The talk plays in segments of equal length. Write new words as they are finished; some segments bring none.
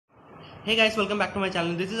Hey guys, welcome back to my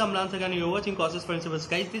channel. This is Amlan Sagan. You're watching Courses Principles.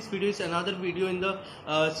 Guys, this video is another video in the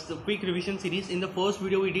quick revision series. In the first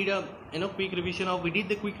video, we did a quick revision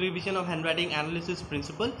of handwriting analysis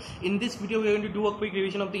principle. In this video, we are going to do a quick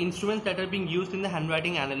revision of the instruments that are being used in the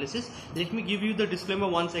handwriting analysis. Let me give you the disclaimer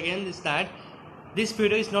once again: is that this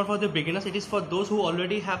video is not for the beginners. It is for those who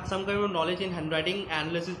already have some kind of knowledge in handwriting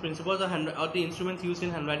analysis principles or the instruments used in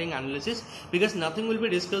handwriting analysis, because nothing will be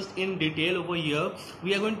discussed in detail over here.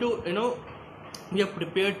 We are going to we have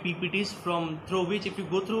prepared PPTs through which, if you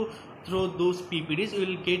go through those PPTs, you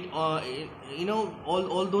will get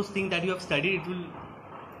all those things that you have studied. It will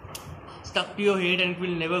stuck to your head and it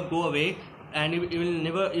will never go away, and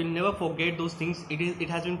you'll never forget those things. It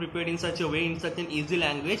has been prepared in such a way, in such an easy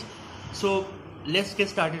language. So let's get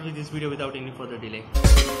started with this video without any further delay.